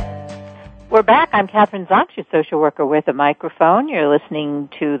 We're back. I'm Kathryn Zox, your social worker with a microphone. You're listening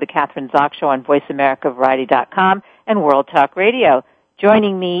to The Kathryn Zox Show on VoiceAmericaVariety.com and World Talk Radio.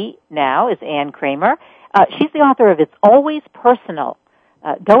 Joining me now is Ann Kramer. She's the author of It's Always Personal.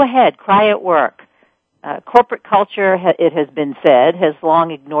 Go ahead, cry at work. Corporate culture, it has been said, has long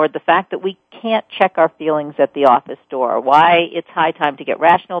ignored the fact that we can't check our feelings at the office door. Why it's high time to get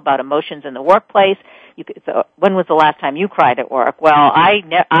rational about emotions in the workplace. When was the last time you cried at work? Well, I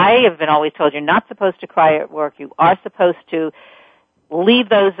have been always told you're not supposed to cry at work. You are supposed to leave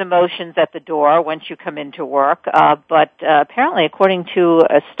those emotions at the door once you come into work. But apparently, according to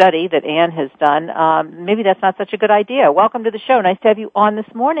a study that Ann has done, maybe that's not such a good idea. Welcome to the show. Nice to have you on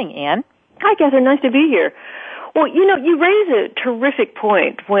this morning, Ann. Hi, Kathryn. Nice to be here. Well, you raise a terrific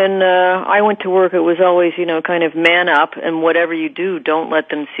point. When I went to work, it was always, kind of man up, and whatever you do, don't let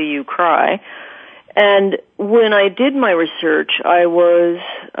them see you cry. And when I did my research, I was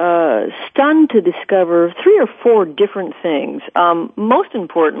stunned to discover 3 or 4 different things. Most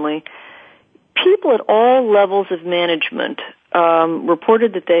importantly, people at all levels of management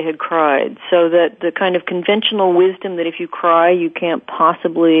reported that they had cried, so that the kind of conventional wisdom that if you cry you can't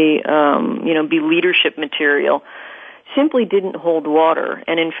possibly be leadership material simply didn't hold water.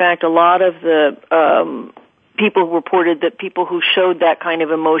 And in fact, a lot of the people reported that people who showed that kind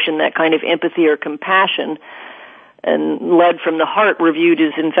of emotion, that kind of empathy or compassion, and led from the heart, were viewed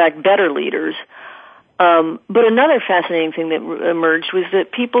as in fact better leaders. But another fascinating thing that emerged was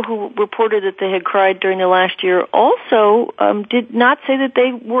that people who reported that they had cried during the last year also did not say that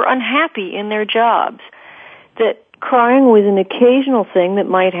they were unhappy in their jobs. That crying was an occasional thing that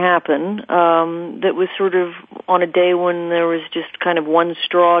might happen, that was sort of on a day when there was just kind of one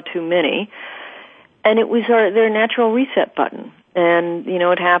straw too many. And it was their natural reset button. And,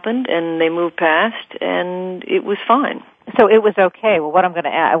 it happened, and they moved past, and it was fine. So it was okay. Well, what I'm going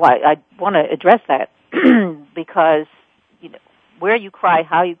to add, I want to address that because where you cry,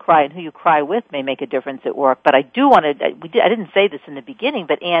 how you cry, and who you cry with may make a difference at work. But I do want to. I didn't say this in the beginning,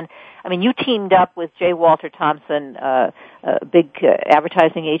 but Ann, you teamed up with J. Walter Thompson, a big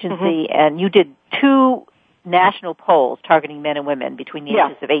advertising agency, and you did 2 national polls targeting men and women between the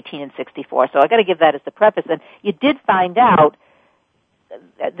ages of 18 and 64. So I got to give that as the preface. And you did find out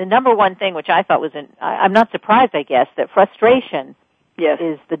the number one thing, which I thought was, I'm not surprised, I guess, that frustration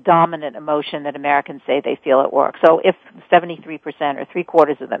is the dominant emotion that Americans say they feel at work. So if 73% or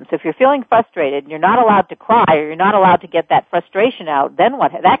 3/4 of them, so if you're feeling frustrated and you're not allowed to cry or you're not allowed to get that frustration out, then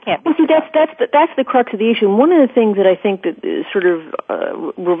what? That can't be. Well, see, that's the crux of the issue. And one of the things that I think that sort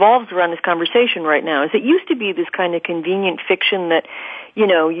of revolves around this conversation right now is it used to be this kind of convenient fiction that,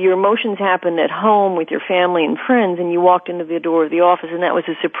 your emotions happen at home with your family and friends, and you walked into the door of the office, and that was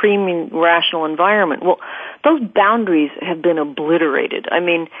a supreme rational environment. Well, those boundaries have been obliterated.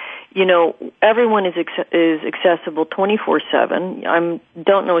 Everyone is accessible 24/7. I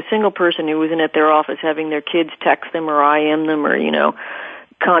don't know a single person who isn't at their office having their kids text them or IM them or,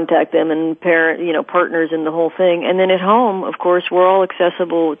 contact them, and partners and the whole thing. And then at home, of course, we're all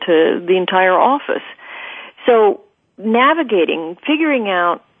accessible to the entire office. So figuring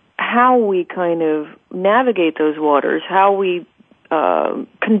out how we kind of navigate those waters, how we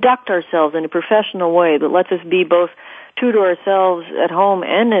conduct ourselves in a professional way that lets us be both true to ourselves at home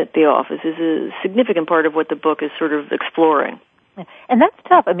and at the office is a significant part of what the book is sort of exploring. And that's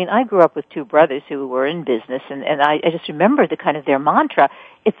tough. I grew up with 2 brothers who were in business, and I just remember the kind of their mantra.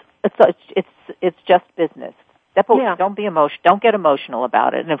 It's just business. Don't be don't get emotional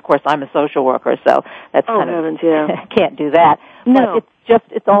about it. And of course, I'm a social worker, so that's can't do that. No, but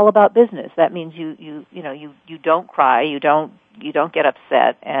it's all about business. That means you don't cry, you don't get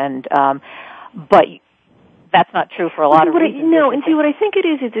upset, and but that's not true for a lot of reasons. And see what I think it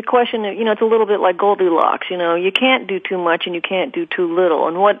is. It's a question of it's a little bit like Goldilocks. You can't do too much and you can't do too little.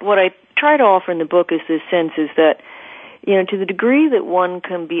 And what I try to offer in the book is this sense is that, to the degree that one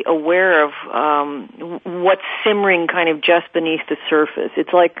can be aware of what's simmering kind of just beneath the surface.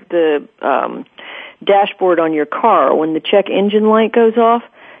 It's like the dashboard on your car when the check engine light goes off.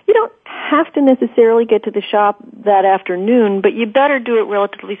 You don't have to necessarily get to the shop that afternoon, but you better do it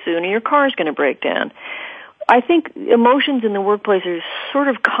relatively soon or your car is going to break down. I think emotions in the workplace are sort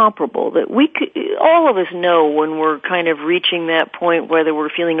of comparable, that all of us know when we're kind of reaching that point, whether we're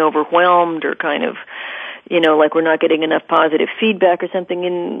feeling overwhelmed or kind of, like we're not getting enough positive feedback or something,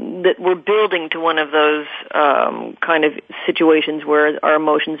 and that we're building to one of those kind of situations where our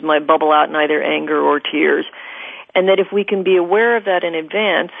emotions might bubble out in either anger or tears. And that if we can be aware of that in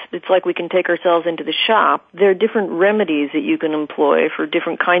advance, it's like we can take ourselves into the shop. There are different remedies that you can employ for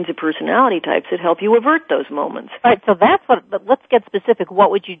different kinds of personality types that help you avert those moments. All right, so let's get specific.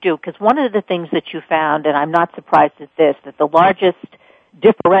 What would you do? Because one of the things that you found, and I'm not surprised at this, that the largest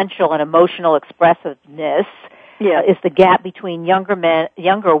differential in emotional expressiveness is the gap between younger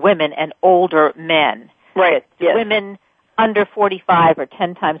women and older men. Right. Yes. Women under 45 are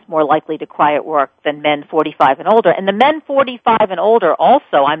 10 times more likely to cry at work than men 45 and older. And the men 45 and older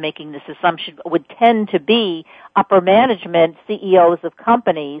also, I'm making this assumption, would tend to be upper management, CEOs of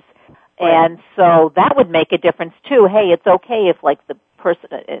companies. Right. And so that would make a difference too. Hey, it's okay if like the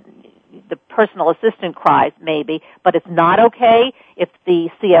personal assistant cries maybe, but it's not okay if the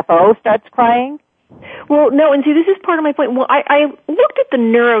CFO starts crying. Well, no, and see, this is part of my point. Well, I looked at the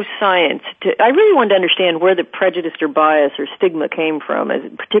neuroscience. I really wanted to understand where the prejudice or bias or stigma came from,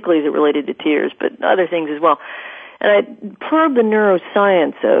 particularly as it related to tears, but other things as well. And I probed the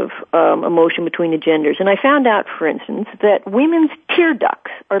neuroscience of emotion between the genders, and I found out, for instance, that women's tear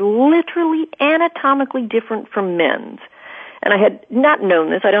ducts are literally anatomically different from men's. And I had not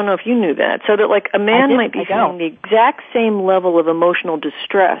known this. I don't know if you knew that. So that, like, a man might be feeling the exact same level of emotional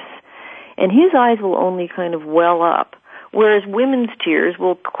distress, and his eyes will only kind of well up, whereas women's tears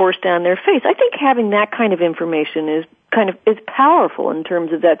will course down their face. I think having that kind of information is powerful in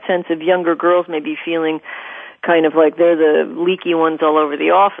terms of that sense of younger girls maybe feeling kind of like they're the leaky ones all over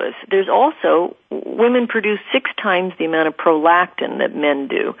the office. There's also, women produce 6 times the amount of prolactin that men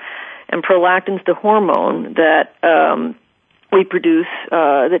do. And prolactin's the hormone that we produce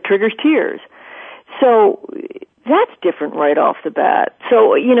that triggers tears. So that's different right off the bat.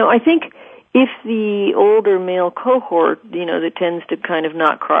 So, I think if the older male cohort, that tends to kind of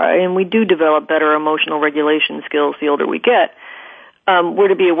not cry, and we do develop better emotional regulation skills the older we get, were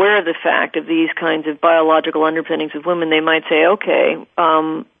to be aware of the fact of these kinds of biological underpinnings of women, they might say, okay,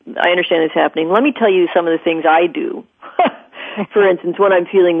 I understand this happening. Let me tell you some of the things I do. For instance, when I'm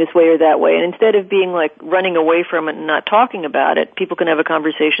feeling this way or that way. And instead of being like running away from it and not talking about it, people can have a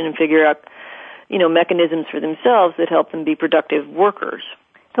conversation and figure out, mechanisms for themselves that help them be productive workers.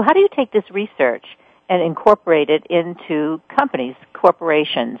 So how do you take this research and incorporate it into companies,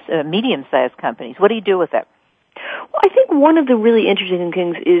 corporations, medium-sized companies? What do you do with it? Well, I think one of the really interesting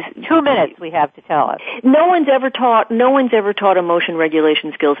things is 2 minutes we have to tell us. No one's ever taught emotion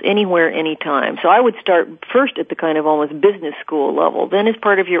regulation skills anywhere, anytime. So I would start first at the kind of almost business school level. Then as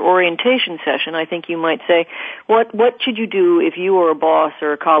part of your orientation session, I think you might say, what should you do if you or a boss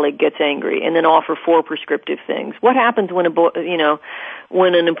or a colleague gets angry? And then offer 4 prescriptive things. What happens when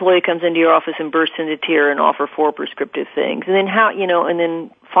when an employee comes into your office and bursts into tears, and offer 4 prescriptive things? And then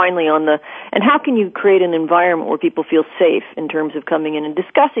finally and how can you create an environment where people feel safe in terms of coming in and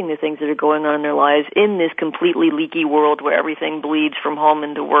discussing the things that are going on in their lives in this completely leaky world where everything bleeds from home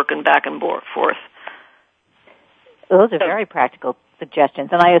into work and back and forth? Those are very practical suggestions,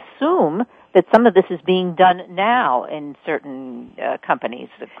 and I assume that some of this is being done now in certain companies.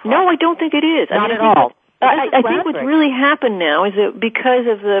 No, I don't think it is. Not at all. I think what's really happened now is that because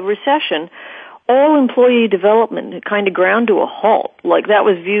of the recession, all employee development kind of ground to a halt. Like that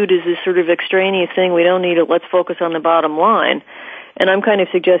was viewed as this sort of extraneous thing. We don't need it. Let's focus on the bottom line. And I'm kind of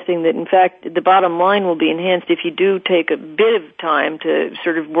suggesting that, in fact, the bottom line will be enhanced if you do take a bit of time to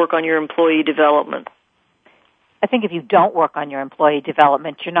sort of work on your employee development. I think if you don't work on your employee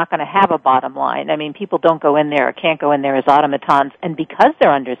development, you're not going to have a bottom line. I mean, people don't go in there or can't go in there as automatons, and because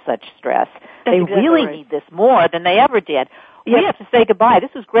they're under such stress, they really need this more than they ever did. We have to say goodbye. This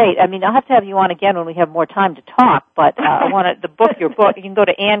was great. I mean, I'll have to have you on again when we have more time to talk, but I want your book. You can go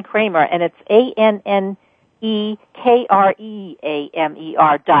to Ann Kramer, and it's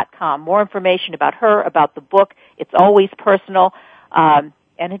ANNEKREAMER.com. More information about her, about the book. It's always personal, and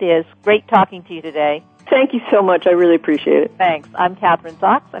it is. Great talking to you today. Thank you so much. I really appreciate it. Thanks. I'm Kathryn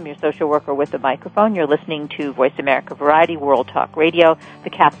Zox. I'm your social worker with the microphone. You're listening to Voice America Variety, World Talk Radio,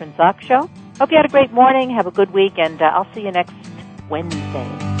 The Kathryn Zox Show. Hope you had a great morning. Have a good week, and I'll see you next Wednesday.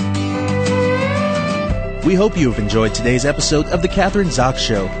 We hope you have enjoyed today's episode of The Kathryn Zox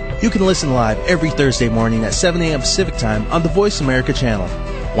Show. You can listen live every Thursday morning at 7 a.m. Pacific Time on the Voice America channel.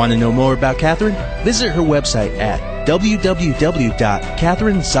 Want to know more about Kathryn? Visit her website at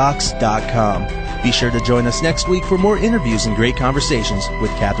www.kathrynzox.com. Be sure to join us next week for more interviews and great conversations with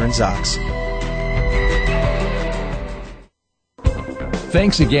Kathryn Zox.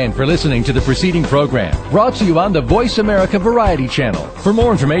 Thanks again for listening to the preceding program, brought to you on the Voice America Variety Channel. For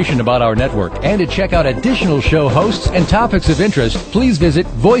more information about our network and to check out additional show hosts and topics of interest, please visit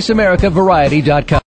voiceamericavariety.com.